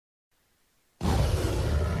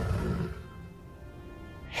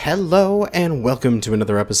Hello and welcome to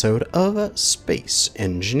another episode of Space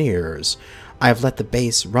Engineers. I've let the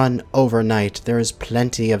base run overnight. There is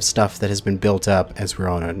plenty of stuff that has been built up as we're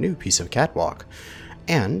on a new piece of catwalk.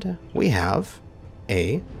 And we have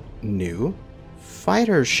a new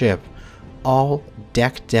fighter ship, all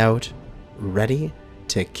decked out, ready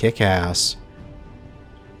to kick ass.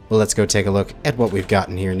 Well, let's go take a look at what we've got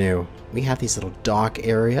in here new. We have these little dock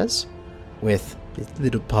areas with these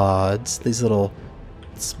little pods, these little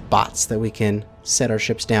spots that we can set our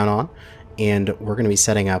ships down on, and we're going to be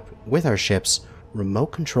setting up with our ships remote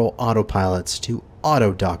control autopilots to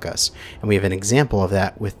auto dock us, and we have an example of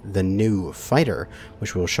that with the new fighter,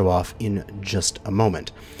 which we'll show off in just a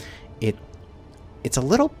moment. It's a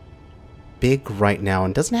little big right now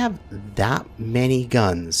and doesn't have that many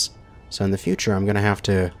guns, so in the future I'm going to have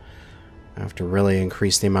to really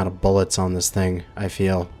increase the amount of bullets on this thing, I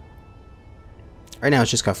feel. Right now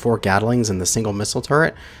it's just got 4 Gatlings and the single missile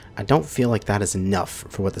turret. I don't feel like that is enough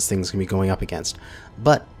for what this thing's going to be going up against.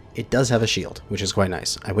 But it does have a shield, which is quite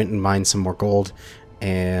nice. I went and mined some more gold,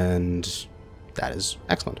 and that is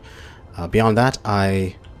excellent. Beyond that,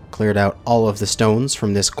 I cleared out all of the stones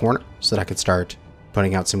from this corner so that I could start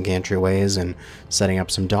putting out some gantryways and setting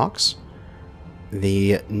up some docks.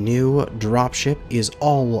 The new dropship is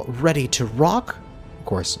all ready to rock. Of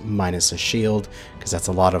course, minus a shield, because that's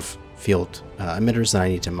a lot of field emitters that I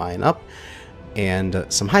need to mine up, and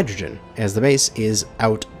some hydrogen, as the base is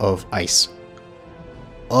out of ice.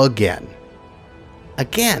 Again.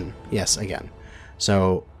 Yes, again.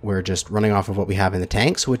 So we're just running off of what we have in the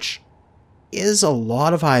tanks, which is a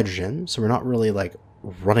lot of hydrogen, so we're not really like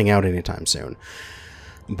running out anytime soon.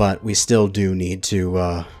 But we still do need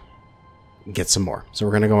to get some more. So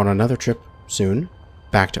we're going to go on another trip soon,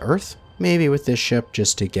 back to Earth, maybe with this ship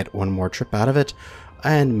just to get one more trip out of it,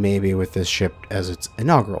 and maybe with this ship as its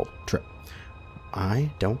inaugural trip.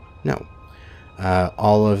 I don't know.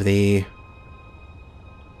 All of the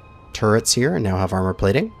turrets here now have armor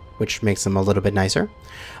plating, which makes them a little bit nicer.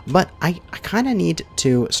 But I kind of need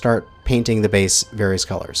to start painting the base various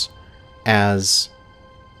colors. As...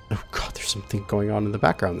 oh god, there's something going on in the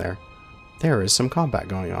background there. There is some combat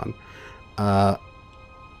going on.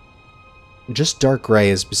 Just dark gray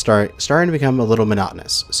is starting to become a little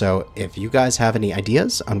monotonous. So if you guys have any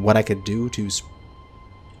ideas on what I could do to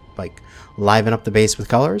like liven up the base with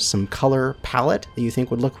colors, some color palette that you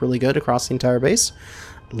think would look really good across the entire base,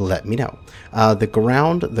 let me know. The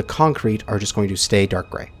ground, the concrete are just going to stay dark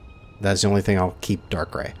gray. That's the only thing I'll keep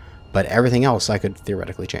dark gray. But everything else I could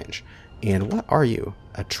theoretically change. And what are you?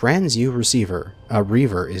 A Trans-U receiver. A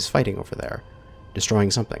Reaver is fighting over there,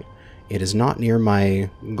 destroying something. It is not near my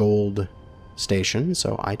gold station,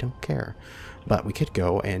 so I don't care. But we could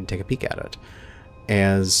go and take a peek at it.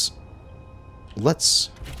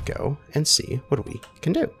 Let's go and see what we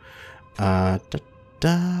can do.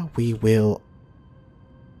 We will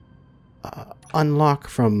unlock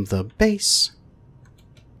from the base.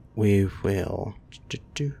 We will...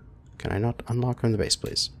 Can I not unlock from the base,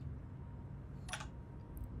 please?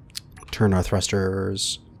 Turn our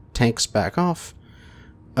thrusters, tanks back off.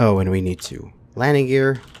 Oh, and we need to landing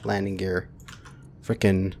gear,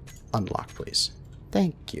 frickin' unlock, please.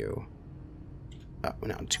 Thank you. Oh,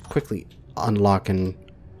 now to quickly unlock and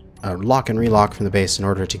lock and relock from the base in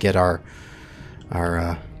order to get our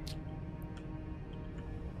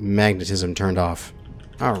magnetism turned off.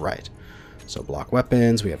 All right. So block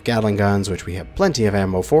weapons. We have Gatling guns, which we have plenty of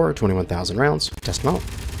ammo for. 21,000 rounds. Test them out.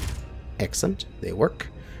 Excellent. They work.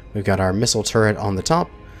 We've got our missile turret on the top.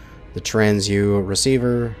 The Trans-U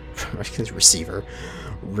receiver.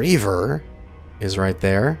 Reaver is right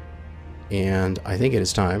there. And I think it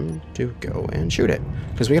is time to go and shoot it.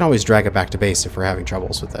 Because we can always drag it back to base if we're having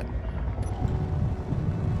troubles with it.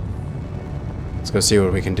 Let's go see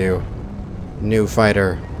what we can do. New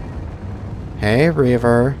fighter. Hey,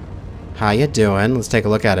 Reaver. How you doing? Let's take a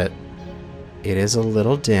look at it. It is a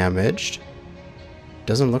little damaged.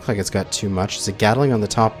 Doesn't look like it's got too much. It's a Gatling on the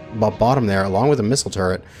top, bottom there, along with a missile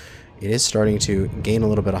turret. It is starting to gain a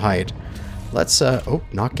little bit of height. Let's,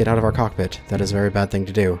 not get out of our cockpit. That is a very bad thing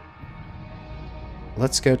to do.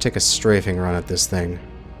 Let's go take a strafing run at this thing.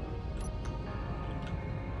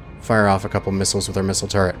 Fire off a couple missiles with our missile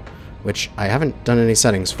turret, which I haven't done any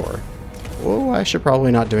settings for. Oh, I should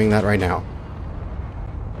probably not doing that right now.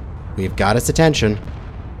 We've got its attention.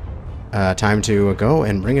 Time to go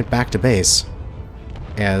and bring it back to base.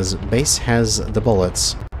 As base has the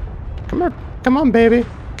bullets. Come here. Come on, baby.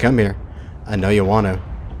 Come here. I know you want to.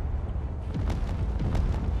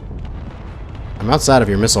 I'm outside of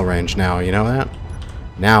your missile range now, you know that?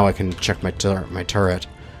 Now I can check my turret.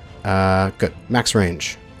 Good. Max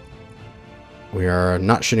range. We are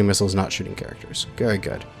not shooting missiles, not shooting characters. Very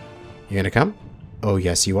good. You gonna come? Oh,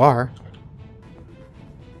 yes, you are.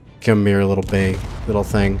 Come here, little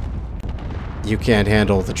thing. You can't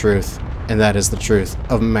handle the truth. And that is the truth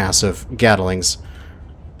of massive Gatlings.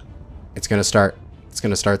 It's gonna start. It's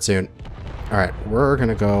gonna start soon. Alright, we're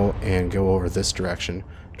gonna go over this direction.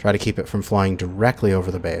 Try to keep it from flying directly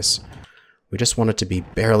over the base. We just want it to be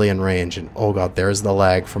barely in range, and oh god, there's the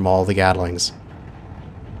lag from all the Gatlings.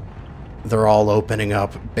 They're all opening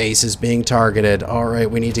up. Base is being targeted.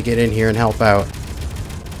 Alright, we need to get in here and help out.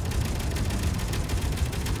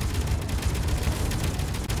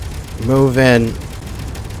 Move in.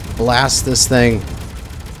 Blast this thing.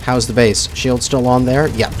 How's the base? Shield still on there?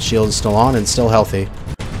 Yep, shield is still on and still healthy.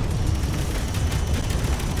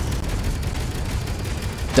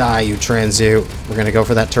 Die, you Transu. We're gonna go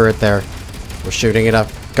for that turret there. We're shooting it up.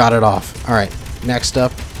 Got it off. Alright, next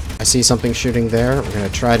up. I see something shooting there. We're gonna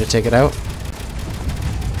try to take it out.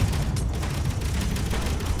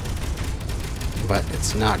 But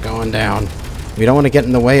it's not going down. We don't want to get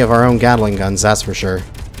in the way of our own Gatling guns, that's for sure.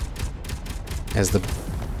 As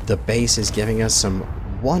the base is giving us some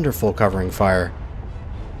wonderful covering fire.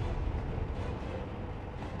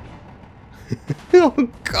 Oh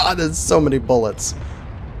god, there's so many bullets.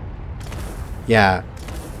 Yeah.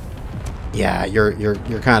 Yeah, you're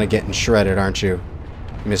kind of getting shredded, aren't you,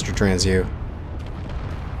 Mr. Transu?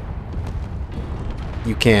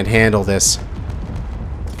 You can't handle this.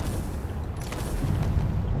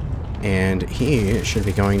 And he should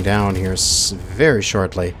be going down here very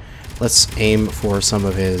shortly. Let's aim for some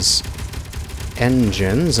of his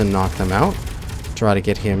engines and knock them out. Try to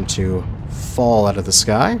get him to fall out of the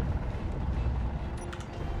sky.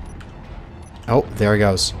 Oh, there he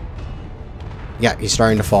goes. Yeah, he's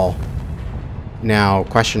starting to fall. Now,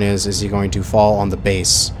 question is he going to fall on the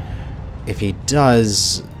base? If he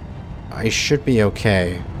does, I should be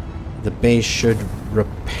okay. The base should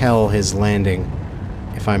repel his landing,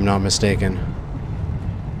 if I'm not mistaken.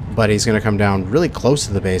 But he's going to come down really close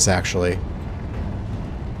to the base, actually.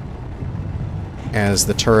 As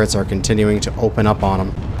the turrets are continuing to open up on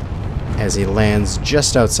him. As he lands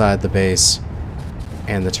just outside the base.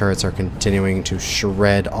 And the turrets are continuing to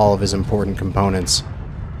shred all of his important components.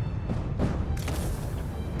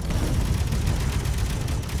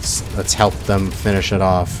 Let's help them finish it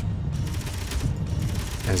off.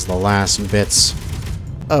 As the last bits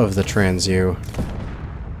of the Transu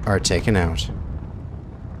are taken out.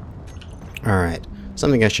 Alright,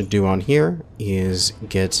 something I should do on here is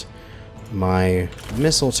get my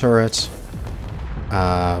missile turret.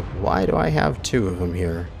 Why do I have two of them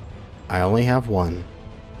here? I only have one.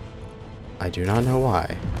 I do not know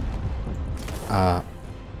why.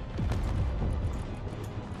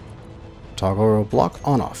 Toggle block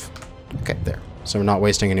on off. Okay, there. So we're not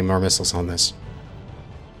wasting any more missiles on this.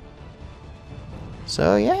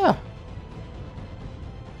 So yeah.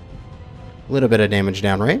 A little bit of damage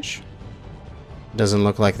downrange. Doesn't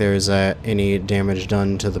look like there's any damage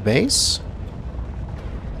done to the base.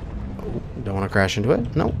 Oh, don't want to crash into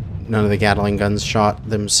it. Nope. None of the Gatling guns shot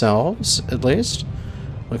themselves, at least.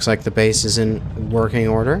 Looks like the base is in working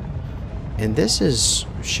order. And this is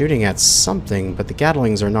shooting at something, but the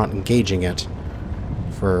Gatlings are not engaging it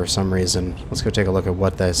for some reason. Let's go take a look at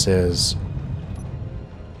what this is.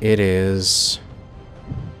 It is...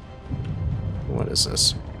 What is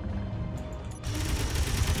this?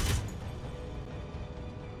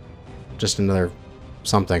 Just another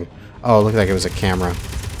something. Oh, it looked like it was a camera.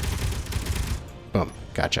 Boom.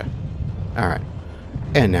 Gotcha. Alright.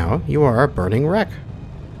 And now you are a burning wreck.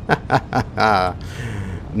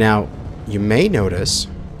 Now, you may notice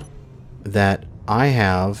that I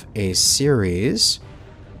have a series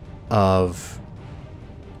of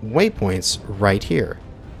waypoints right here.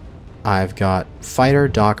 I've got fighter,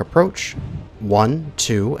 dock, approach, 1,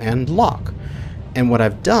 2, and lock. And what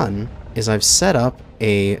I've done is I've set up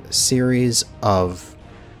a series of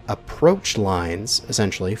approach lines,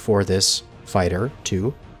 essentially, for this fighter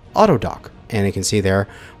to auto dock. And you can see there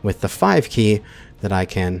with the 5 key that I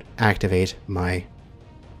can activate my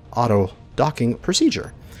auto docking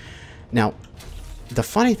procedure. Now, the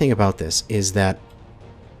funny thing about this is that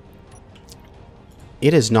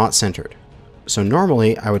it is not centered. So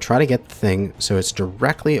normally I would try to get the thing so it's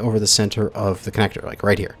directly over the center of the connector, like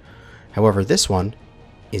right here. However, this one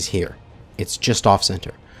is here. It's just off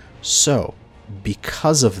center. So,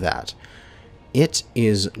 because of that, it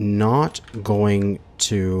is not going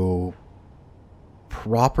to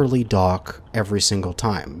properly dock every single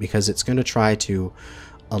time, because it's going to try to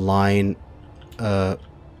align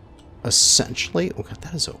essentially... Oh god,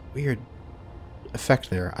 that is a weird effect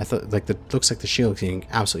there. I thought, like, looks like the shield is getting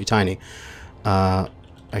absolutely tiny. I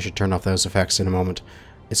should turn off those effects in a moment.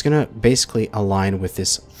 It's going to basically align with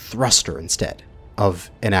this thruster instead of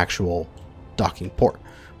an actual docking port,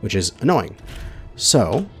 which is annoying.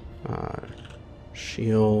 So,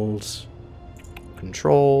 shield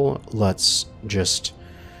control, let's just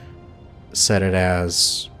set it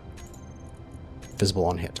as visible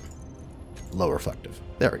on hit. Low reflective.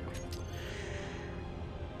 There we go.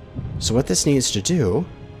 So what this needs to do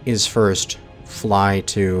is first fly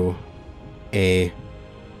to a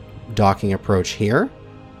docking approach here,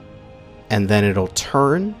 and then it'll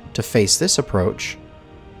turn to face this approach.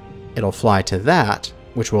 It'll fly to that,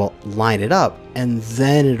 which will line it up, and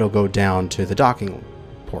then it'll go down to the docking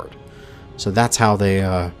port. So that's how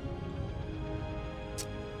the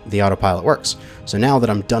autopilot works. So now that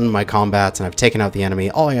I'm done my combats and I've taken out the enemy,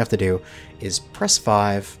 all I have to do is press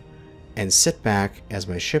 5 and sit back as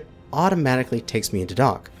my ship automatically takes me into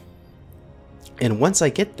dock. And once I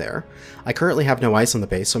get there, I currently have no ice on the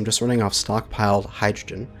base, so I'm just running off stockpiled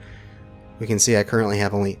hydrogen. We can see I currently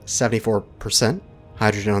have only 74%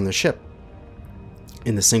 hydrogen on the ship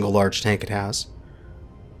in the single large tank it has.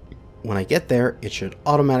 When I get there, it should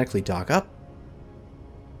automatically dock up.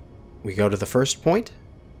 We go to the first point.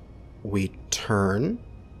 We turn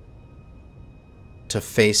to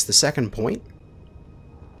face the second point.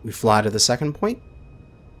 We fly to the second point,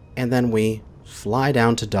 and then we fly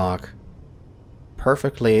down to dock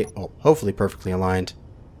perfectly, well, hopefully perfectly aligned.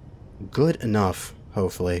 Good enough,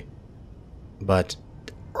 hopefully. But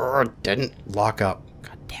didn't lock up.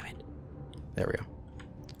 God damn it. There we go.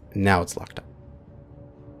 Now it's locked up.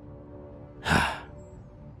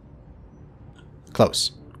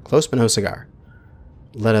 Close. Close but no cigar.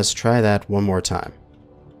 Let us try that one more time.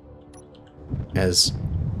 As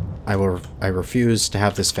I refuse to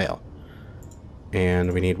have this fail.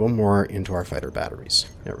 And we need one more into our fighter batteries.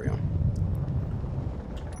 There we go.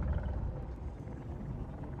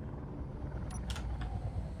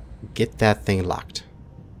 Get that thing locked.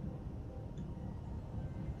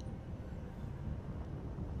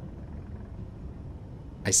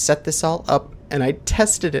 I set this all up and I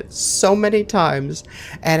tested it so many times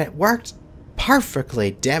and it worked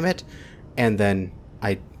perfectly, damn it. And then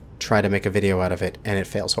I try to make a video out of it and it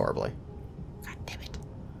fails horribly. God damn it.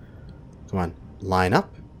 Come on, line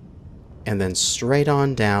up and then straight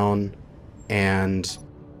on down and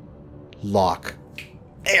lock.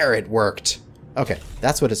 There, it worked. Okay,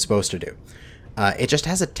 that's what it's supposed to do. It just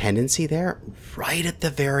has a tendency there right at the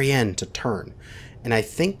very end to turn. And I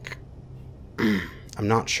think, I'm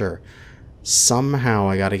not sure. Somehow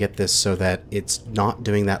I gotta get this so that it's not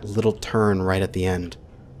doing that little turn right at the end.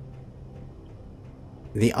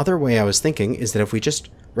 The other way I was thinking is that if we just,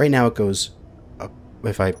 right now it goes,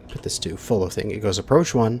 if I put this to full of thing, it goes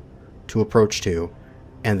approach 1 to approach 2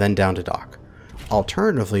 and then down to dock.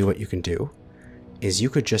 Alternatively, what you can do is you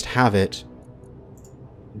could just have it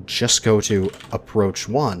just go to approach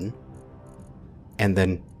 1 and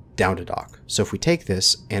then down to dock. So if we take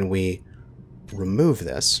this and we remove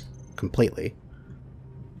this completely,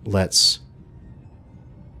 let's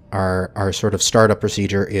our sort of startup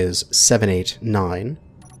procedure is 789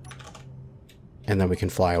 and then we can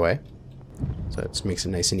fly away. So it makes it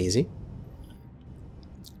nice and easy.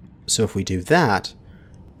 So if we do that,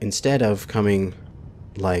 instead of coming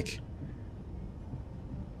like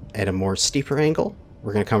at a more steeper angle,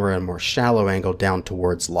 we're going to come around a more shallow angle down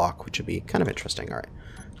towards lock, which would be kind of interesting. Alright,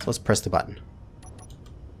 so let's press the button.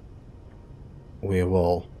 We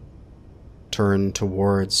will turn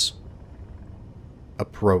towards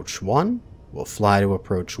approach 1. We'll fly to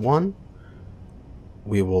approach 1.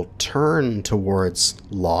 We will turn towards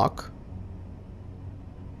lock.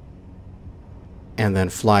 And then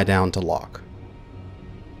fly down to lock.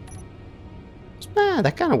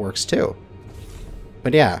 That kind of works too.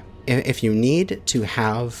 But yeah, if you need to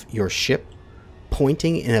have your ship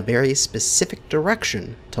pointing in a very specific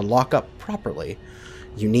direction to lock up properly,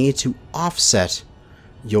 you need to offset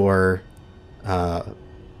your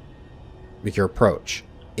approach.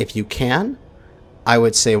 If you can, I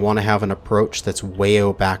would say want to have an approach that's way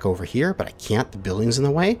out back over here, but I can't, the building's in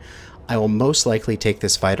the way. I will most likely take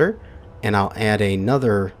this fighter and I'll add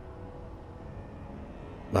another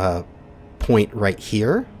point right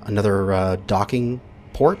here, another docking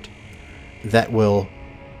port that will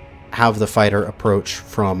have the fighter approach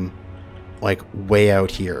from like way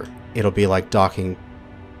out here. It'll be like docking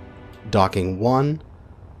 1,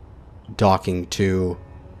 docking 2,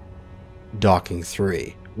 docking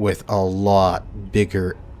 3 with a lot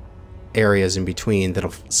bigger areas in between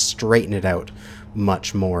that'll straighten it out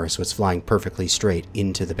much more so it's flying perfectly straight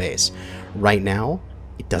into the base. Right now,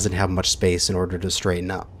 it doesn't have much space in order to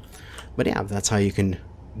straighten up. But yeah, that's how you can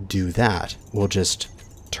do that, we'll just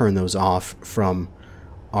turn those off from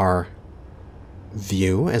our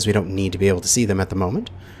view, as we don't need to be able to see them at the moment,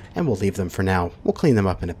 and we'll leave them for now. We'll clean them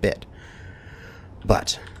up in a bit.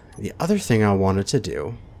 But the other thing I wanted to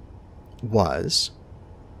do was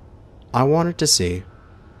I wanted to see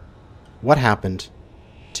what happened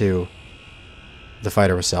to the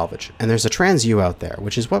fighter with salvage. And there's a trans U out there,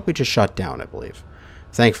 which is what we just shot down, I believe.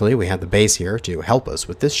 Thankfully, we had the base here to help us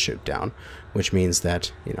with this shoot down, which means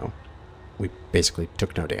that, you know, we basically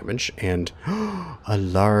took no damage. And a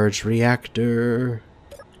large reactor.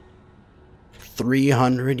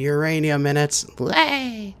 300 uranium in it.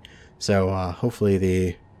 Lay! So, hopefully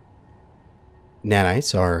the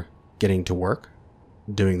nanites are getting to work,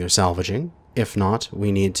 doing their salvaging. If not,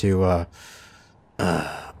 we need to,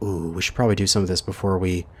 we should probably do some of this before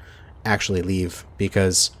we actually leave,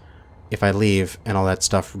 because if I leave and all that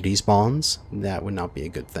stuff despawns, that would not be a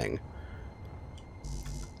good thing.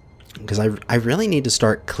 Because I really need to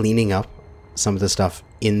start cleaning up some of the stuff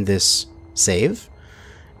in this save.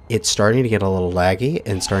 It's starting to get a little laggy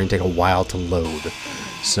and starting to take a while to load.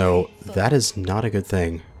 So that is not a good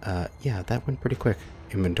thing. Yeah, that went pretty quick.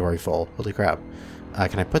 Inventory full. Holy crap.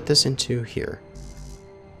 Can I put this into here?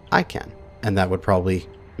 I can. And that would probably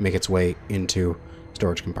make its way into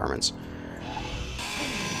storage compartments.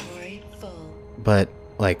 But,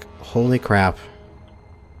 like, holy crap.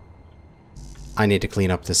 I need to clean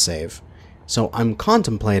up this save. So I'm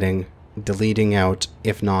contemplating deleting out,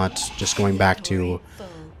 if not just going back to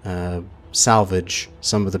salvage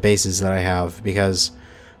some of the bases that I have, because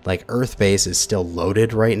like Earth base is still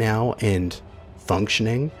loaded right now and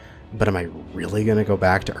functioning, but am I really gonna go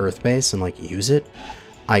back to Earth base and like use it?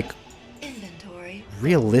 I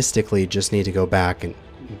realistically just need to go back and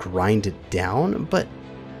grind it down, but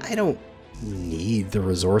I don't need the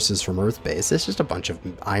resources from Earth base. It's just a bunch of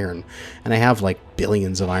iron, and I have like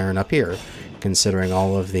billions of iron up here, considering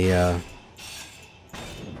all of the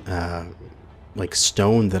like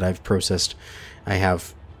stone that I've processed. I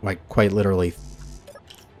have like quite literally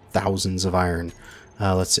thousands of iron.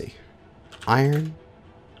 Let's see, iron,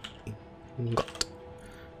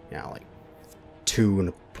 yeah, like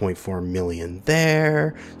 2.4 million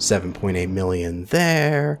there, 7.8 million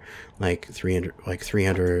there, like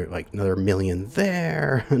 300, like another million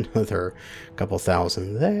there, another couple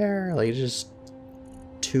thousand there, like just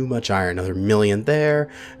too much iron. Another million there,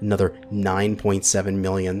 another 9.7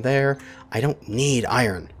 million there. I don't need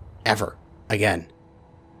iron ever again.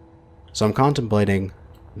 So I'm contemplating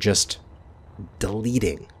just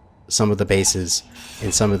deleting some of the bases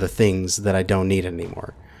and some of the things that I don't need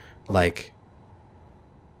anymore. Like,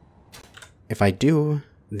 if I do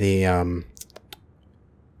the,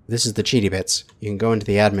 this is the cheaty bits. You can go into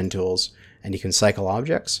the admin tools and you can cycle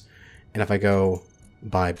objects. And if I go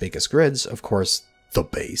by biggest grids, of course, the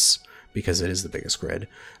base, because it is the biggest grid.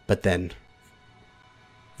 But then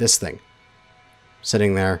this thing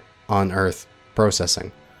sitting there on Earth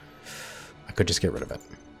processing, I could just get rid of it.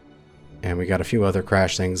 And we got a few other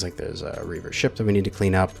crash things, like there's a Reaver ship that we need to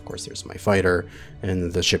clean up. Of course, there's my fighter,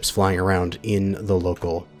 and the ships flying around in the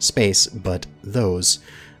local space, but those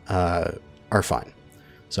are fine.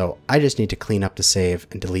 So I just need to clean up the save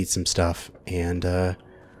and delete some stuff and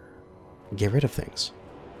get rid of things.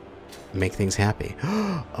 Make things happy.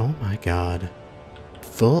 Oh my god.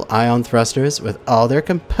 Full ion thrusters with all their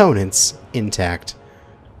components intact.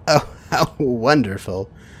 Oh, how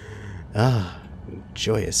wonderful. Ah,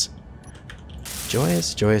 joyous.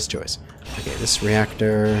 Joyous, joyous, joyous. Okay, this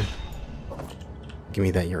reactor. Give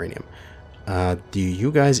me that uranium. Do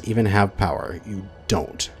you guys even have power? You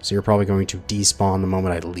don't. So you're probably going to despawn the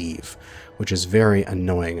moment I leave, which is very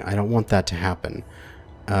annoying. I don't want that to happen.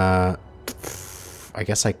 I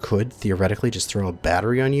guess I could theoretically just throw a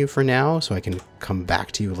battery on you for now so I can come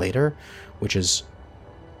back to you later, which is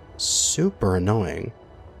super annoying.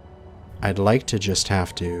 I'd like to just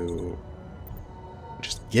have to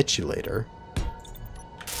just get you later.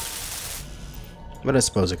 But I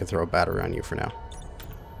suppose I could throw a battery on you for now.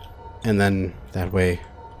 And then that way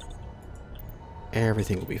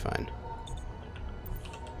everything will be fine.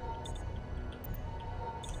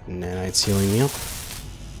 Nanite's healing me up.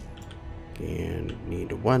 And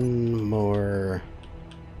need one more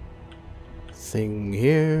thing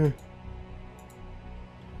here.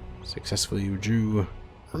 Successfully drew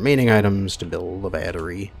remaining items to build a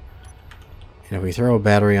battery. And if we throw a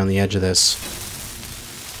battery on the edge of this,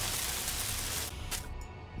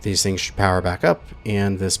 these things should power back up,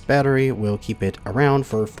 and this battery will keep it around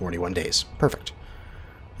for 41 days. Perfect.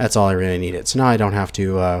 That's all I really needed. So now I don't have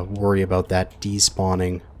to worry about that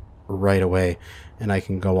despawning right away, and I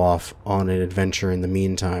can go off on an adventure in the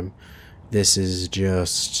meantime. This is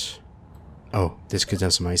just... Oh, this could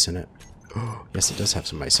have some ice in it. Oh, yes, it does have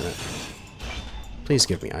some ice in it. Please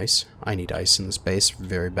give me ice. I need ice in this base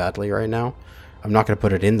very badly right now. I'm not going to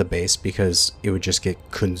put it in the base because it would just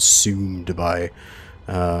get consumed by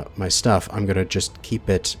my stuff. I'm going to just keep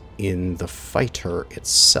it in the fighter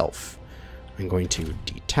itself. I'm going to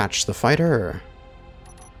detach the fighter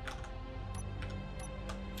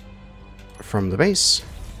from the base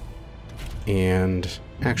and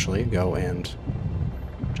actually go and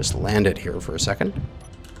just land it here for a second.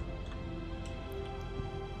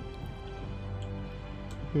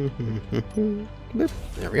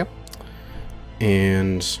 There we go.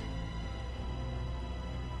 And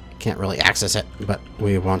can't really access it, but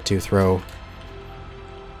we want to throw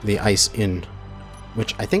the ice in,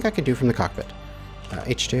 which I think I can do from the cockpit.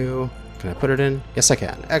 H2, can I put it in? Yes, I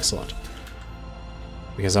can. Excellent.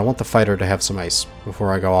 Because I want the fighter to have some ice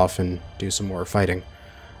before I go off and do some more fighting.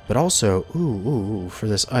 But also, ooh, for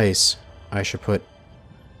this ice, I should put,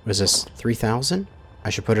 what is this, 3,000? I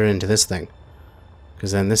should put it into this thing.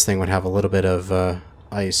 Because then this thing would have a little bit of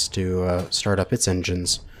ice to start up its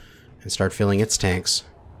engines and start filling its tanks.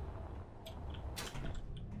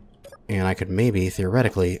 And I could maybe,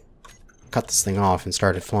 theoretically, cut this thing off and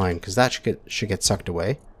start it flying, because that should get sucked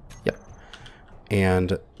away. Yep.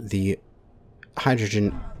 And the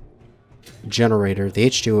hydrogen generator, the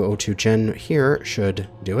H2O2 gen here, should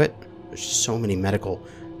do it. There's so many medical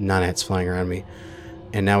nutheads flying around me.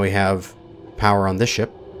 And now we have power on this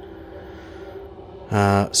ship.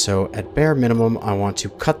 So at bare minimum, I want to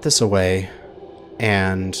cut this away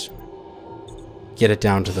and get it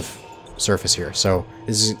down to the surface here. So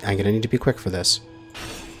I'm going to need to be quick for this,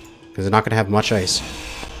 because I'm not going to have much ice.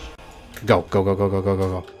 Go, go, go, go, go, go,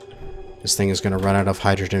 go, go. This thing is going to run out of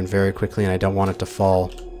hydrogen very quickly, and I don't want it to fall,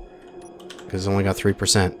 because it's only got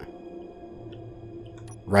 3%.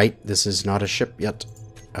 Right, this is not a ship yet.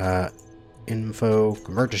 Info,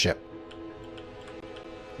 convert to ship.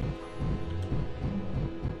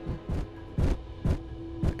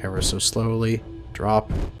 Ever so slowly,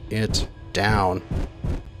 drop it down.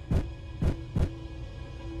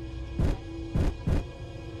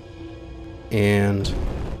 And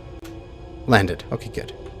landed. Okay,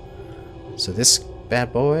 good. So this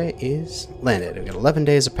bad boy is landed. We've got 11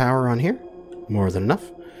 days of power on here. More than enough.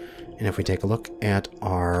 And if we take a look at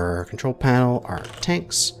our control panel, our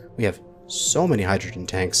tanks, we have so many hydrogen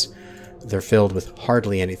tanks. They're filled with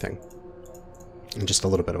hardly anything. And just a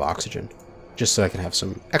little bit of oxygen. Just so I can have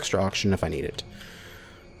some extra oxygen if I need it.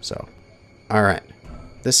 So, alright.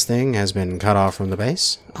 This thing has been cut off from the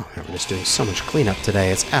base. Oh man, we're just doing so much cleanup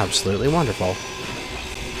today. It's absolutely wonderful.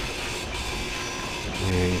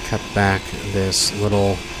 And cut back this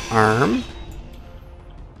little arm.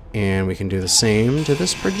 And we can do the same to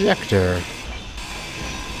this projector.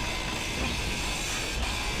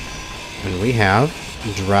 And we have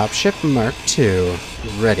Dropship Mark II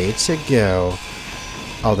ready to go.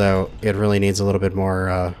 Although it really needs a little bit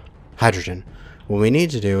more hydrogen. What we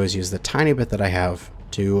need to do is use the tiny bit that I have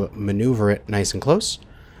to maneuver it nice and close,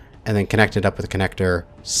 and then connect it up with a connector,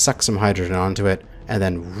 suck some hydrogen onto it, and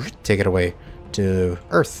then take it away to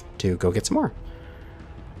Earth to go get some more.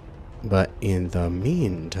 But in the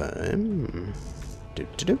meantime,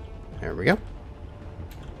 there we go.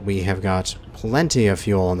 We have got plenty of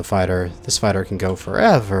fuel on the fighter. This fighter can go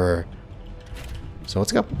forever. So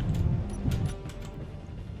let's go.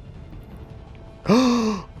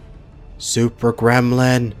 Super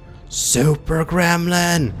Gremlin! Super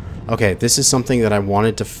Gremlin! Okay, this is something that I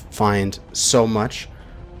wanted to find so much.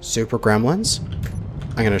 Super Gremlins.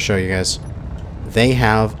 I'm going to show you guys. They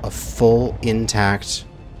have a full intact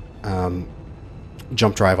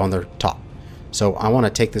jump drive on their top. So I want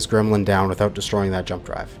to take this gremlin down without destroying that jump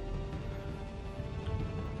drive.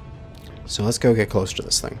 So let's go get close to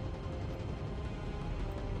this thing.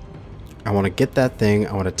 I want to get that thing.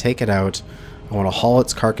 I want to take it out. I want to haul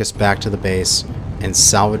its carcass back to the base and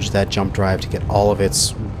salvage that jump drive to get all of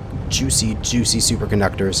its juicy, juicy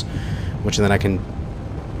superconductors, which then I can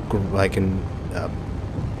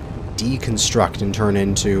deconstruct and turn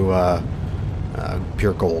into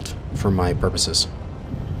pure gold for my purposes.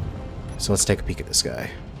 So let's take a peek at this guy.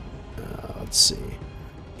 Let's see.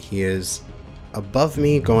 He is above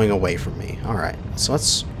me, going away from me. Alright, so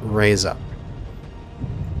let's raise up.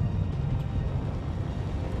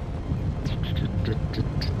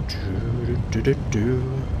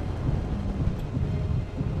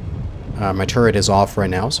 My turret is off right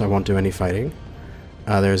now, so I won't do any fighting.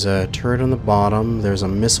 There's a turret on the bottom, there's a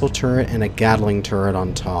missile turret and a Gatling turret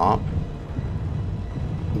on top.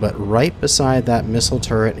 But right beside that missile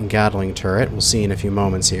turret and Gatling turret, we'll see in a few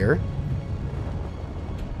moments here.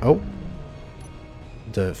 Oh,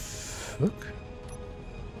 The fuck?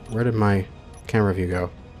 Where did my camera view go?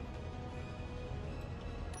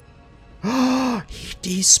 He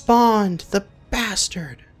despawned! The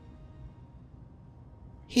bastard!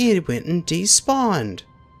 He went and despawned!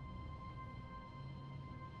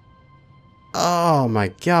 Oh my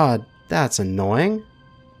god, that's annoying.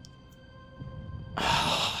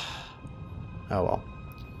 Oh well.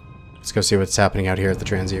 Let's go see what's happening out here at the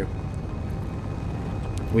TransU.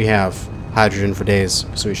 We have hydrogen for days,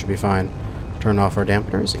 so we should be fine. Turn off our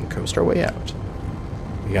dampeners and coast our way out.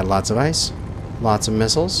 We got lots of ice, lots of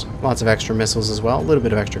missiles, lots of extra missiles as well, a little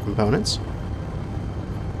bit of extra components.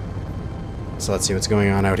 So let's see what's going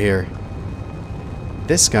on out here.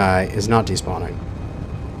 This guy is not despawning.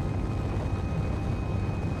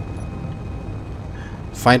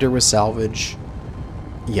 Fighter with salvage.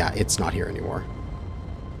 Yeah, it's not here anymore.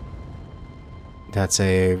 That's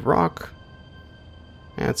a rock.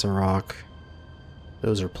 That's a rock.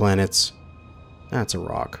 Those are planets. That's a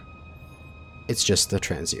rock. It's just the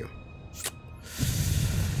TransU.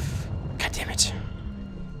 God damn it.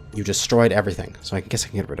 You destroyed everything. So I guess I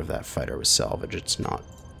can get rid of that fighter with salvage. It's not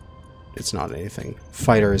anything.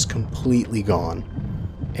 Fighter is completely gone.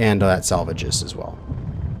 And that salvage is as well.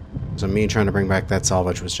 So me trying to bring back that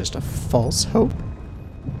salvage was just a false hope.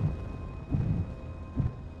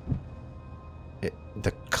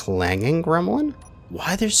 The clanging gremlin?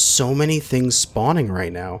 Why there's so many things spawning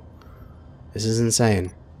right now? This is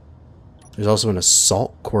insane. There's also an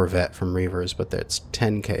assault corvette from Reavers, but that's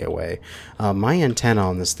 10k away. My antenna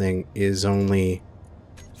on this thing is only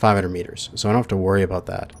 500 meters, so I don't have to worry about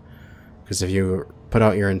that. Because if you put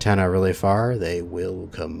out your antenna really far, they will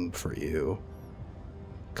come for you.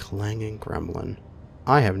 Clanging gremlin.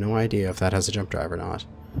 I have no idea if that has a jump drive or not.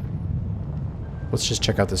 Let's just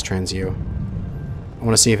check out this TransU. I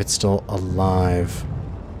want to see if it's still alive.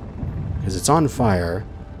 Because it's on fire.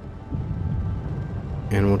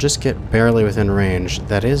 And we'll just get barely within range.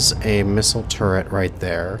 That is a missile turret right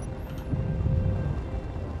there.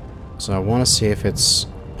 So I want to see if it's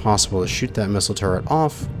possible to shoot that missile turret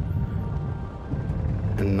off.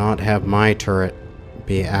 And not have my turret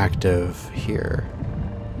be active here.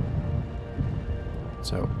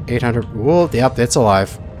 So 800. Whoa, yep, it's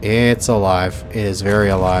alive. It's alive. It is very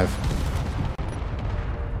alive.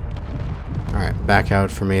 Alright, back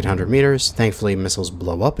out from 800 meters. Thankfully, missiles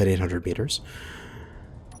blow up at 800 meters.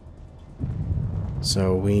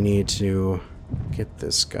 So we need to get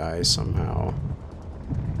this guy somehow.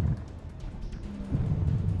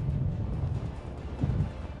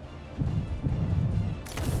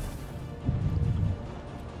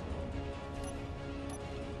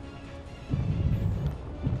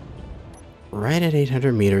 Right at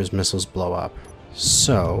 800 meters, missiles blow up.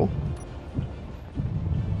 So...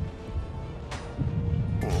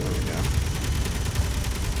 oh, there we go.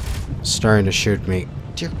 Starting to shoot me.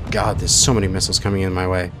 Dear God, there's so many missiles coming in my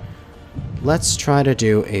way. Let's try to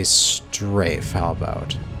do a strafe. How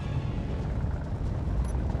about?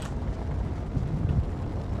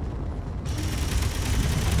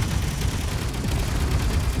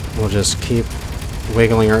 We'll just keep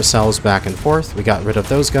wiggling ourselves back and forth. We got rid of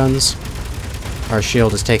those guns. Our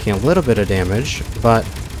shield is taking a little bit of damage, but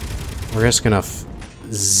we're just gonna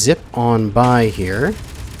zip on by here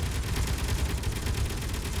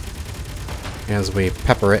as we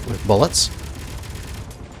pepper it with bullets,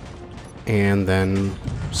 and then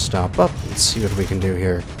stop up and see what we can do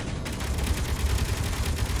here.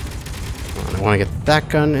 I want to get that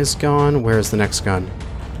gun is gone. Where's the next gun?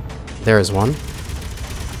 There is one.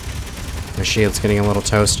 The shield's getting a little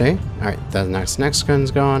toasty. Alright, the next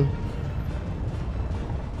gun's gone.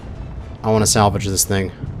 I want to salvage this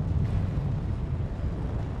thing.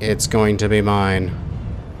 It's going to be mine.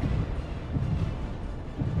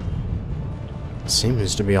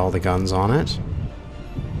 Seems to be all the guns on it.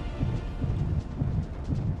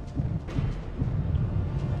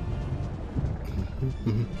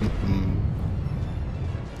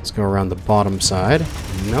 Let's go around the bottom side.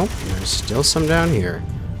 Nope, there's still some down here.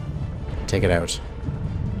 Take it out.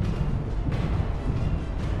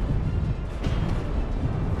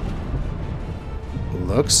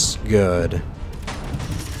 Looks good.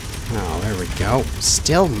 Oh, there we go.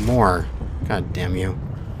 Still more. God damn you.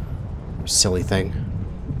 Silly thing.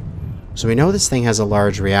 So we know this thing has a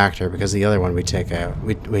large reactor because the other one we took out.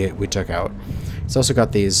 We took out. It's also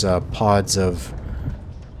got these pods of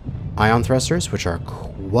ion thrusters, which are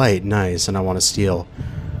quite nice, and I want to steal.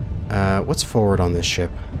 What's forward on this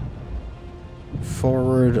ship?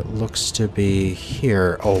 Forward looks to be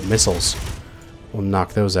here. Oh, missiles. We'll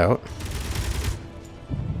knock those out.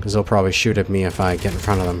 Because they'll probably shoot at me if I get in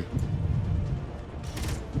front of them.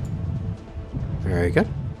 Very good.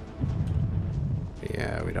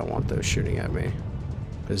 Yeah, we don't want those shooting at me,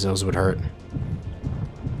 because those would hurt.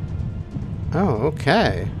 Oh,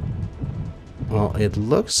 okay. Well, it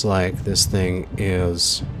looks like this thing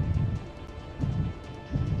is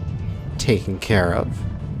taken care of.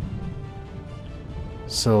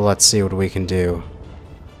 So let's see what we can do.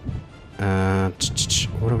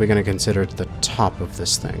 What are we going to consider the top of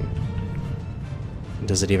this thing?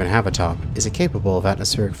 Does it even have a top? Is it capable of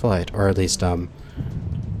atmospheric flight? Or at least, okay,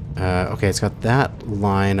 it's got that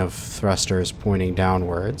line of thrusters pointing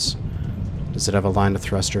downwards. Does it have a line of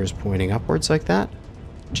thrusters pointing upwards like that?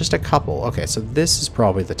 Just a couple. Okay, so this is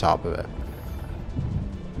probably the top of it.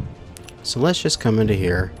 So let's just come into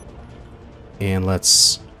here and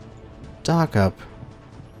let's dock up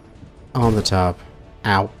on the top.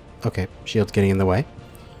 Ow. Okay, shield's getting in the way,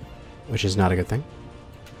 which is not a good thing.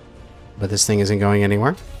 But this thing isn't going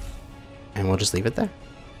anywhere, and we'll just leave it there.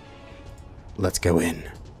 Let's go in.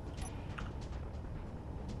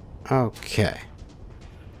 Okay.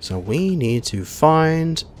 So we need to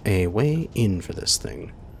find a way in for this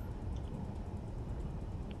thing.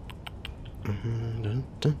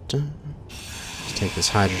 Let's take this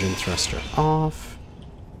hydrogen thruster off.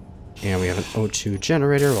 And we have an O2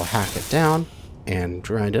 generator. We'll hack it down and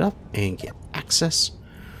grind it up and get access.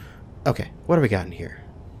 Okay, what do we got in here?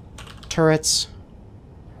 Turrets.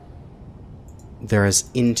 There is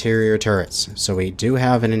interior turrets. So we do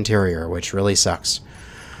have an interior, which really sucks.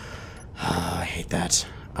 I hate that.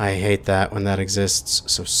 I hate that when that exists.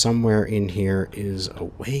 So somewhere in here is a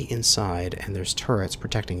way inside, and there's turrets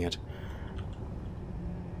protecting it.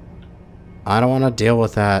 I don't want to deal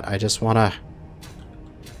with that. I just want to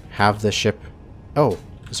have the ship... Oh,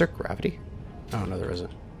 is there gravity? Oh, no, there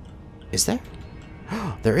isn't. Is there?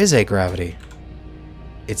 There is a gravity.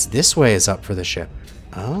 It's this way is up for the ship.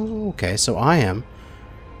 Oh, okay. So I am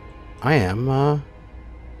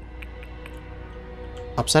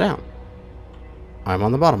upside down. I'm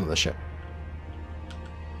on the bottom of the ship.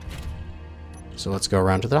 So let's go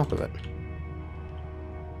around to the top of it.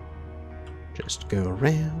 Just go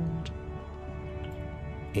around.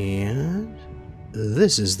 And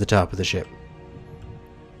this is the top of the ship.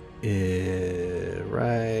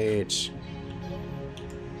 Right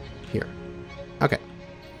here. Okay.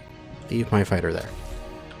 Leave my fighter there.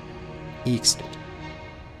 Exit.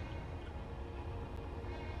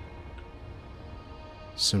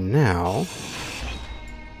 So now,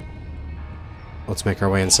 let's make our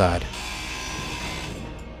way inside.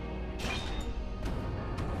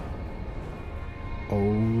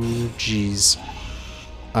 Oh, jeez.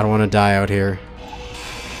 I don't want to die out here.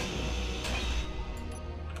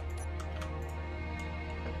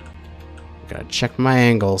 Gotta check my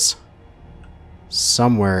angles.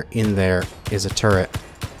 Somewhere in there is a turret.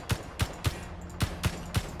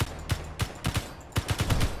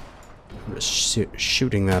 I'm just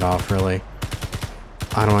shooting that off, really.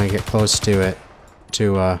 I don't want to get close to it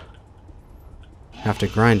to have to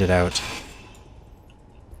grind it out.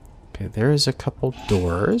 Okay, there's a couple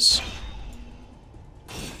doors.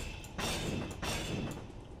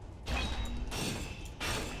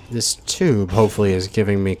 This tube, hopefully, is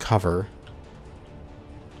giving me cover.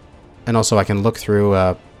 And also I can look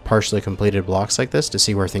through partially completed blocks like this to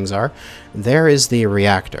see where things are. There is the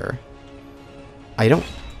reactor. I don't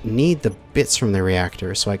need the bits from the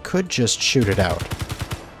reactor, so I could just shoot it out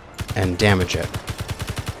and damage it.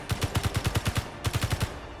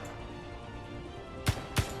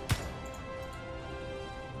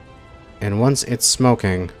 And once it's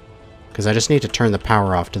smoking, because I just need to turn the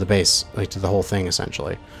power off to the base, like to the whole thing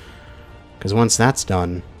essentially. Because once that's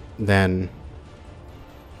done, then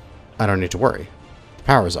I don't need to worry. The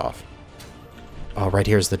power's off. Oh, right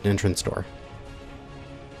here's the entrance door.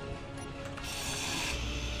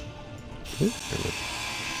 Ooh,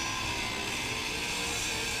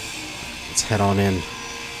 let's head on in.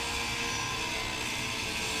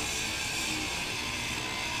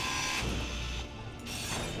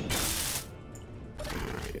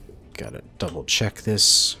 Alright, gotta double check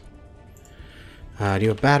this. Do you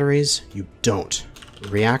have batteries? You don't.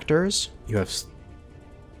 Reactors? You have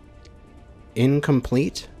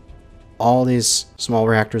incomplete. All these small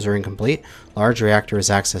reactors are incomplete. Large reactor is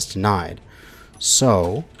access denied.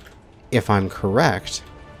 So, if I'm correct,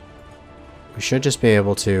 we should just be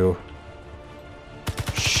able to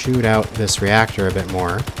shoot out this reactor a bit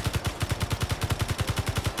more.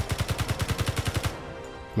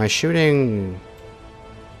 Am I shooting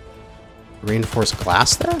reinforced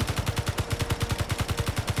glass there?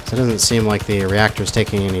 So it doesn't seem like the reactor's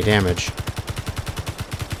taking any damage.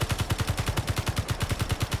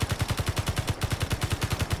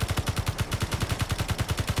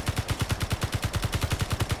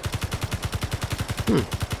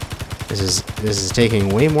 This is taking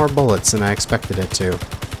way more bullets than I expected it to.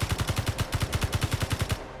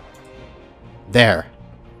 There.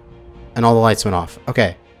 And all the lights went off.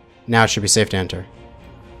 Okay. Now it should be safe to enter.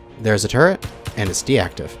 There's a turret, and it's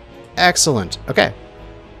deactive. Excellent. Okay.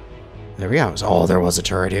 There we go. Oh, there was a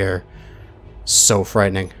turret here. So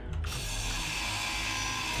frightening.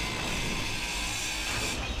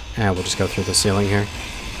 And we'll just go through the ceiling here.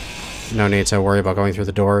 No need to worry about going through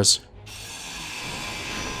the doors.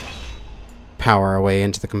 Power our way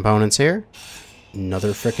into the components here. Another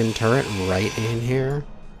frickin' turret right in here.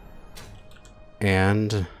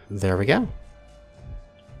 And there we go.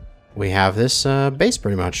 We have this base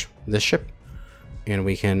pretty much. This ship. And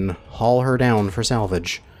we can haul her down for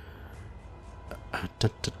salvage.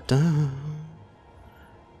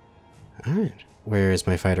 Alright. Where is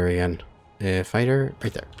my fighter again? Fighter?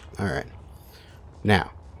 Right there. Alright.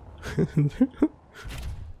 Now.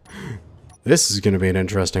 This is going to be an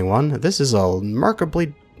interesting one. This is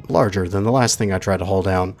remarkably larger than the last thing I tried to haul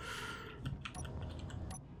down.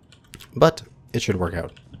 But it should work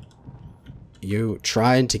out. You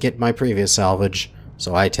tried to get my previous salvage,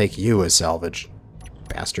 so I take you as salvage.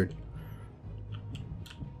 Bastard.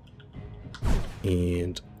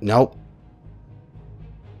 And nope.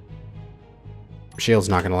 Shield's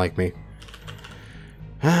not gonna like me.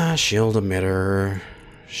 Shield emitter.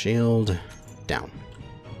 Shield down.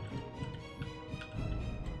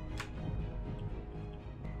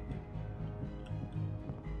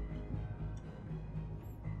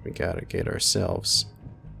 We gotta get ourselves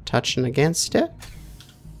touching against it,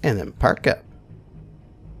 and then park up.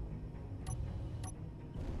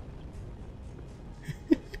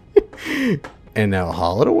 And now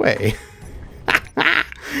haul it away.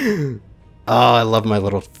 Oh, I love my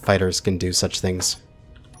little fighters can do such things.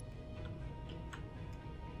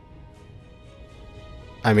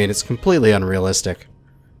 I mean, it's completely unrealistic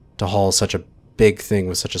to haul such a big thing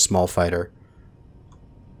with such a small fighter.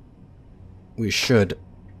 We should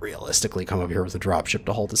realistically come up here with a dropship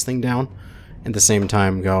to hold this thing down. At the same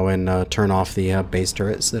time, go and turn off the base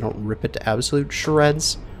turret so they don't rip it to absolute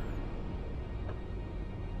shreds.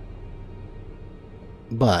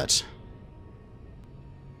 But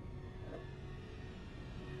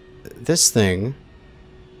this thing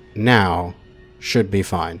now should be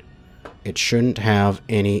fine. It shouldn't have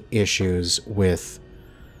any issues with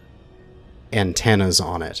antennas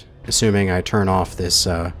on it, assuming I turn off this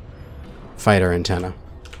fighter antenna.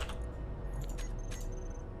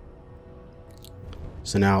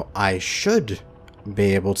 So now I should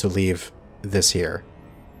be able to leave this here,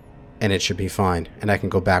 and it should be fine, and I can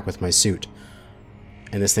go back with my suit.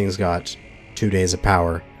 And this thing's got 2 days of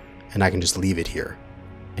power, and I can just leave it here,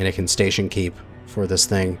 and it can station keep for this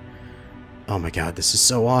thing. Oh my god, this is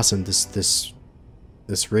so awesome, this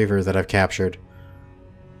Reaver that I've captured.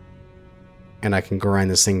 And I can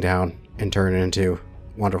grind this thing down and turn it into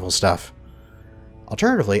wonderful stuff.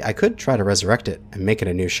 Alternatively, I could try to resurrect it and make it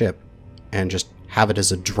a new ship, and just have it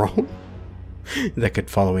as a drone that could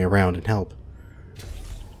follow me around and help.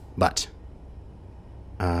 But,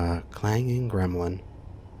 clanging gremlin,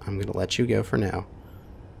 I'm gonna let you go for now.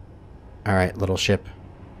 Alright, little ship.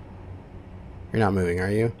 You're not moving,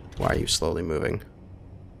 are you? Why are you slowly moving?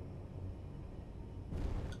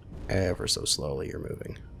 Ever so slowly you're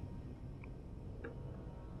moving.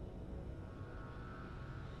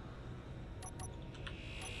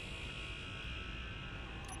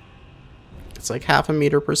 It's like 0.5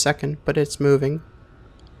 meter per second, but it's moving.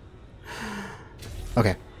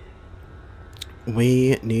 Okay.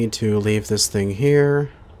 We need to leave this thing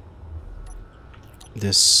here.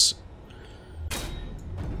 This...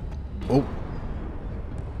 Oh.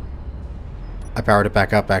 I powered it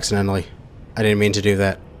back up accidentally. I didn't mean to do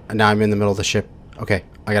that. And now I'm in the middle of the ship. Okay,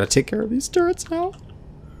 I gotta take care of these turrets now.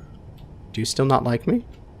 Do you still not like me?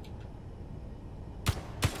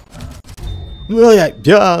 Well, yeah.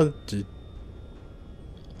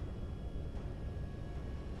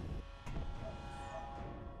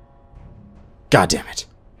 God damn it.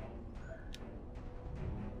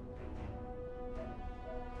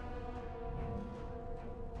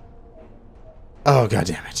 Oh, god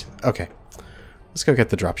damn it. Okay. Let's go get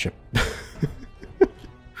the dropship.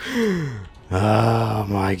 Oh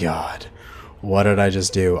my god. What did I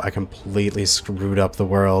just do? I completely screwed up the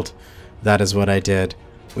world. That is what I did.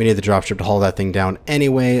 We need the dropship to haul that thing down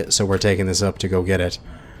anyway, so we're taking this up to go get it.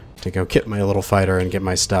 To go get my little fighter and get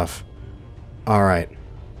my stuff. Alright.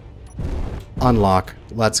 Unlock.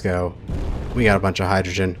 Let's go. We got a bunch of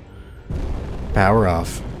hydrogen. Power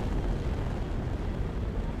off.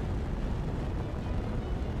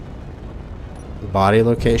 Body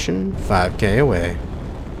location 5K away.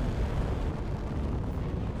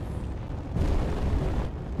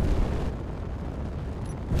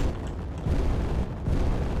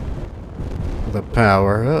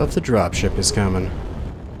 power of the dropship is coming.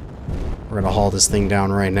 We're gonna haul this thing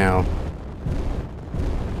down right now.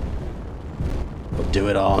 We'll do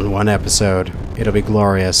it all in one episode. It'll be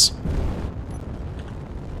glorious.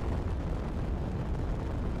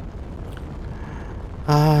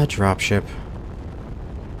 Ah, dropship.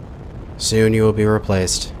 Soon you will be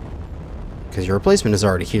replaced. Because your replacement is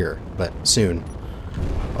already here, but soon.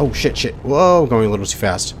 Oh, shit, shit. Whoa, going a little too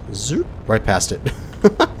fast. Zoop, right past it.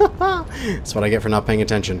 That's what I get for not paying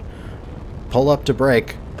attention. Pull up to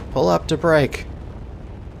brake. Pull up to brake.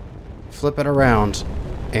 Flip it around.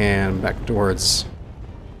 And back towards...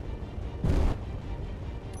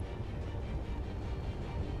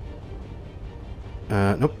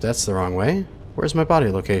 nope, that's the wrong way. Where's my body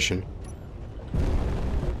location?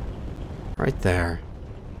 Right there.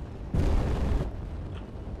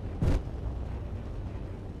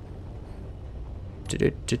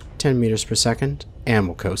 10 meters per second, and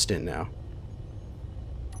we'll coast in now.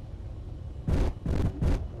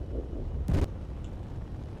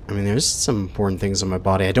 I mean, there's some important things on my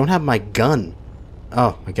body. I don't have my gun.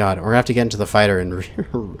 Oh my god, we're gonna have to get into the fighter and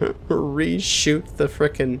reshoot the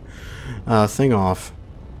frickin' thing off.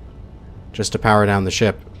 Just to power down the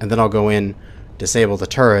ship. And then I'll go in, disable the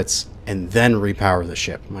turrets, and then repower the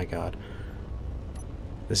ship. My god.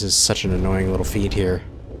 This is such an annoying little feat here.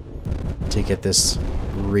 To get this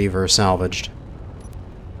Reaver salvaged.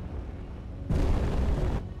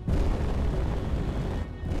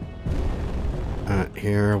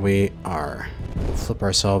 Here we are. We'll flip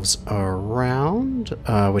ourselves around.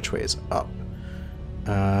 Which way is up?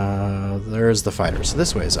 There's the fighter, so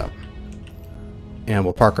this way is up. And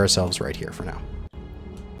we'll park ourselves right here for now.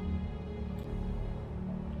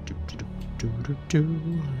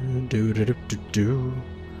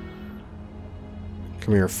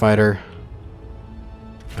 Come here, fighter.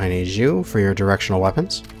 I need you for your directional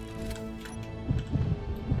weapons.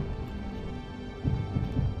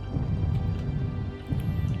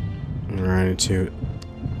 Alright, to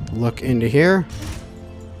look into here.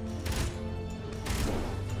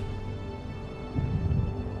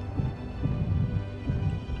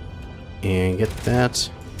 And get that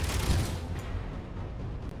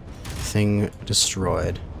thing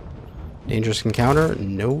destroyed. Dangerous encounter?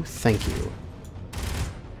 No, thank you.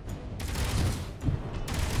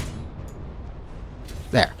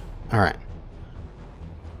 There. Alright.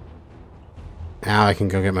 Now I can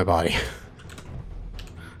go get my body.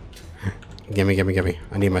 Gimme, gimme, gimme.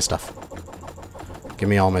 I need my stuff. Give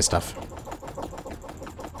me all my stuff.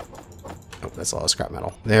 Oh, that's a lot of scrap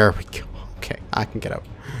metal. There we go. Okay, I can get out.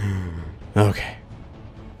 Okay.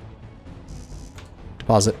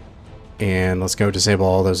 Deposit. And let's go disable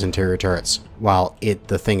all those interior turrets while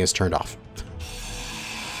the thing is turned off.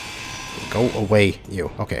 Go away,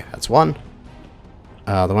 you. Okay, that's one.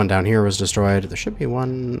 The one down here was destroyed. There should be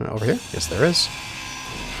one over here. Yes, there is.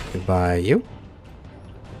 Goodbye, you.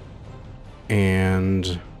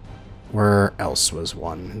 And where else was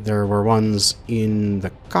one? There were ones in the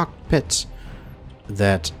cockpit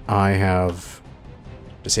that I have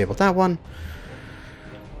disabled that one.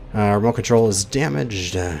 Remote control is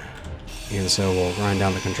damaged. And so we'll grind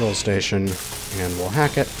down the control station and we'll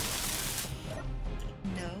hack it.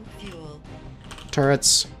 No fuel.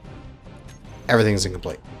 Turrets. Everything's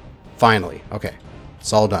incomplete. Finally. Okay.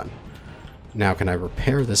 It's all done. Now can I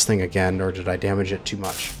repair this thing again, or did I damage it too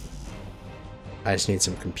much? I just need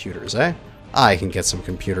some computers, eh? I can get some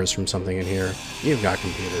computers from something in here. You've got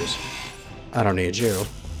computers. I don't need you.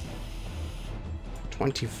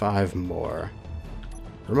 25 more.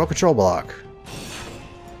 Remote control block.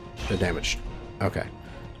 They're damaged. Okay.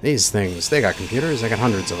 These things, they got computers. I got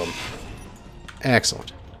hundreds of them.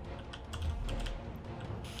 Excellent.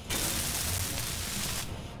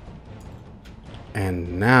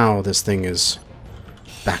 And now this thing is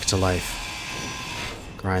back to life.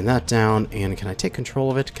 Grind that down, and can I take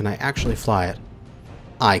control of it? Can I actually fly it?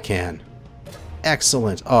 I can.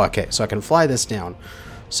 Excellent. Oh, okay, so I can fly this down.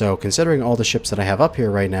 So considering all the ships that I have up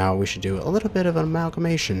here right now, we should do a little bit of an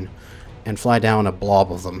amalgamation and fly down a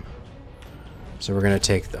blob of them. So we're going to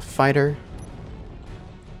take the fighter,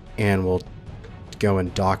 and we'll go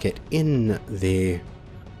and dock it in the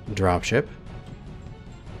dropship.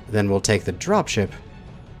 Then we'll take the dropship.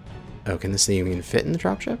 Oh, can this thing even fit in the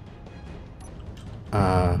dropship?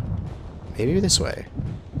 Maybe this way.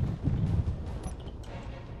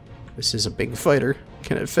 This is a big fighter.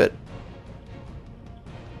 Can it fit?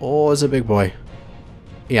 Oh, it's a big boy.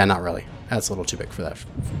 Yeah, not really. That's a little too big for that.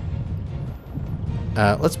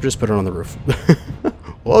 Let's just put it on the roof.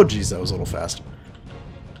 Whoa, geez, that was a little fast.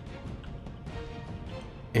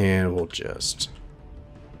 And we'll just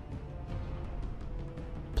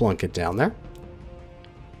plunk it down there.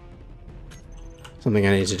 Something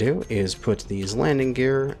I need to do is put these landing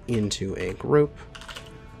gear into a group.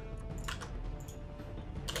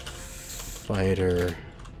 Fighter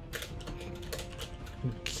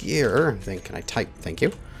gear. Can I type? Thank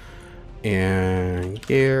you. And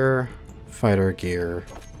gear, fighter gear,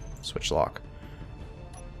 switch lock.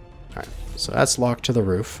 Alright, so that's locked to the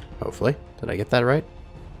roof, hopefully. Did I get that right?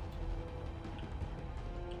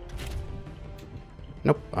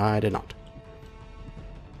 Nope, I did not.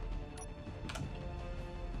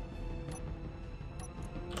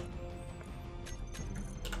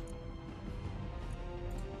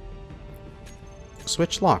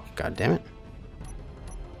 Switch lock, god damn it.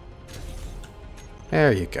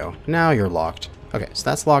 There you go. Now you're locked. Okay, so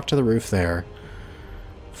that's locked to the roof there.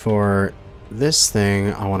 For this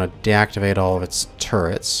thing, I want to deactivate all of its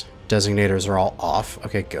turrets. Designators are all off.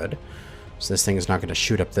 Okay, good. So this thing is not going to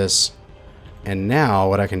shoot up this. And now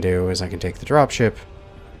what I can do is I can take the dropship,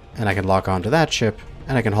 and I can lock onto that ship,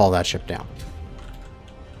 and I can haul that ship down.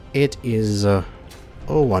 It is, oh,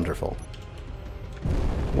 wonderful.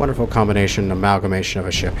 Wonderful combination, amalgamation of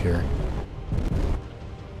a ship here.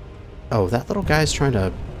 Oh, that little guy's trying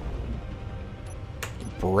to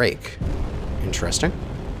break. Interesting.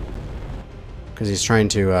 Because he's trying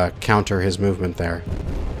to counter his movement there.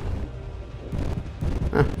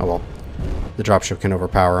 Oh well. The dropship can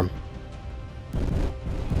overpower him.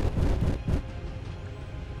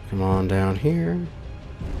 Come on down here.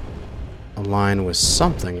 Align with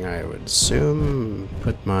something, I would assume.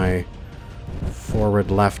 Put my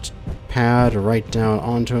forward left pad right down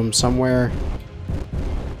onto him somewhere.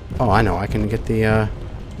 Oh, I know. I can get the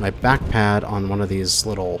my back pad on one of these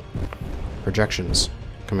little projections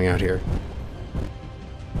coming out here.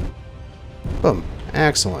 Boom.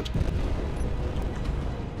 Excellent.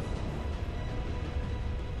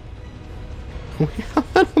 We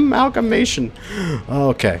have an amalgamation.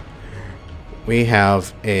 Okay. We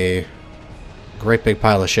have a great big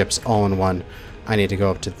pile of ships all in one. I need to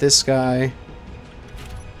go up to this guy.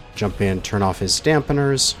 Jump in, turn off his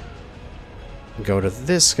dampeners. Go to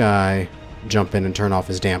this guy, jump in and turn off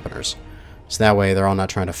his dampeners. So that way they're all not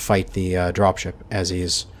trying to fight the dropship as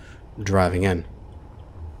he's driving in.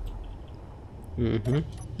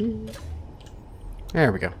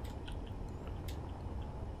 There we go.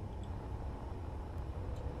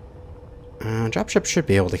 Dropship should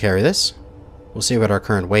be able to carry this. We'll see what our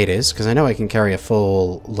current weight is, because I know I can carry a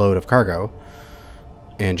full load of cargo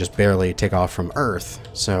and just barely take off from Earth,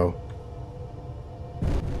 so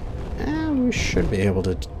we should be able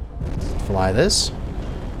to fly this.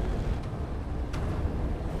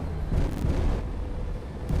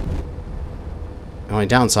 The only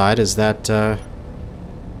downside is that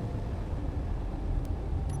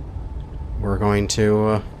we're going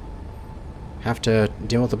to have to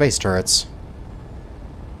deal with the base turrets.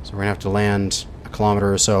 So we're going to have to land a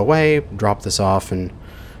kilometer or so away, drop this off, and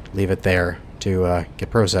leave it there to get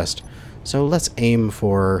processed. So let's aim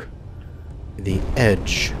for the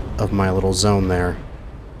edge of my little zone there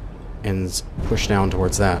and push down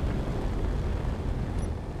towards that.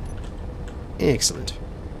 Excellent.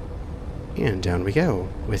 And down we go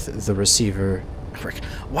with the receiver.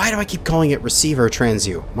 Why do I keep calling it receiver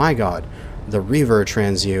transview? My god. The reaver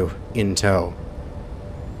transview in tow.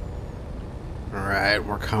 Alright,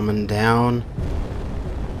 we're coming down.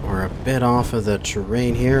 We're a bit off of the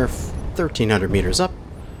terrain here. 1,300 meters up.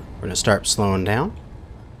 We're going to start slowing down.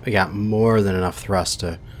 We got more than enough thrust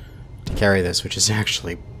to carry this, which is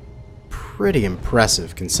actually pretty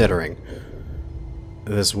impressive considering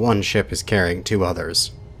this one ship is carrying two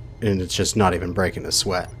others. And it's just not even breaking a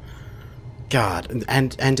sweat. God,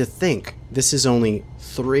 and to think, this is only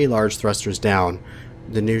 3 large thrusters down.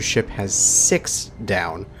 The new ship has 6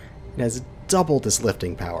 down. It has double this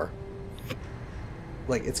lifting power.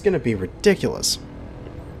 Like, it's gonna be ridiculous.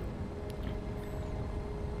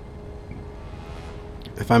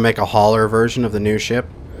 If I make a hauler version of the new ship,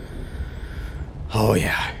 oh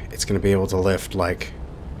yeah, it's gonna be able to lift like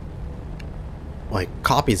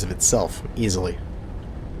copies of itself easily.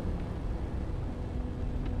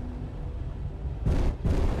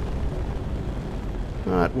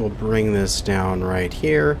 But we'll bring this down right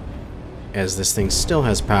here. As this thing still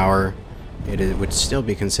has power, it would still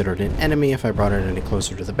be considered an enemy if I brought it any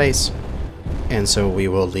closer to the base. And so we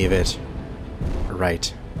will leave it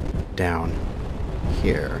right down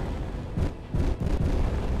here.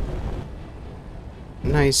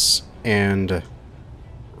 Nice and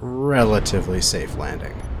relatively safe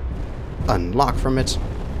landing. Unlock from it,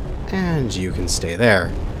 and you can stay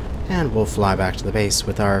there. And we'll fly back to the base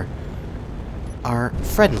with our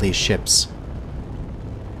friendly ships.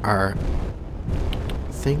 Our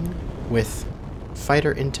thing with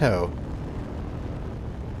fighter in tow.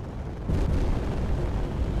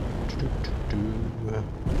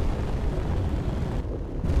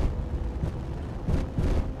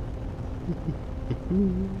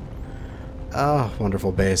 Oh,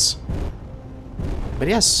 wonderful base. But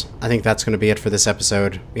yes, I think that's going to be it for this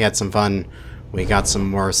episode. We had some fun. We got some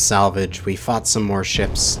more salvage. We fought some more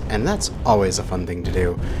ships. And that's always a fun thing to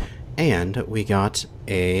do. And we got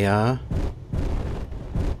a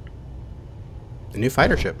new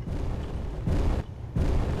fighter ship.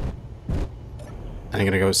 I'm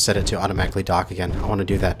going to go set it to automatically dock again. I want to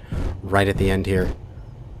do that right at the end here.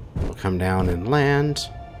 We'll come down and land.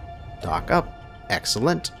 Dock up.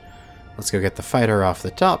 Excellent. Let's go get the fighter off the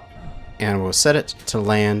top. And we'll set it to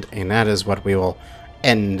land. And that is what we will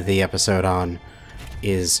end the episode on.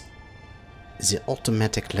 Is the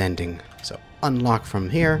automatic landing. So unlock from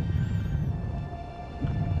here.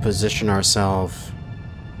 Position ourselves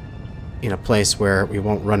in a place where we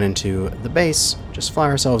won't run into the base. Just fly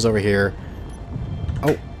ourselves over here.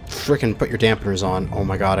 Oh, frickin' put your dampeners on. Oh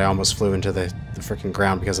my god, I almost flew into the frickin'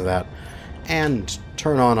 ground because of that. And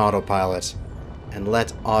turn on autopilot. And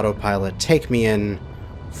let autopilot take me in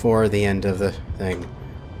for the end of the thing.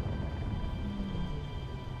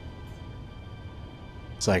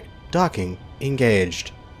 It's like, docking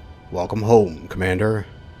engaged. Welcome home, Commander.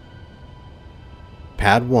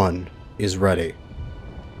 Pad 1 is ready.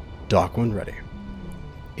 Dock 1 ready.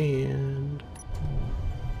 And...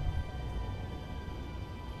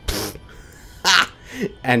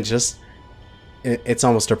 and just... it's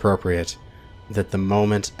almost appropriate that the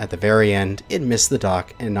moment at the very end, it missed the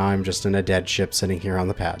dock, and now I'm just in a dead ship sitting here on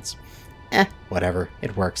the pads. Whatever.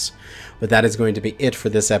 It works. But that is going to be it for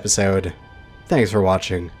this episode. Thanks for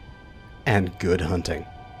watching, and good hunting.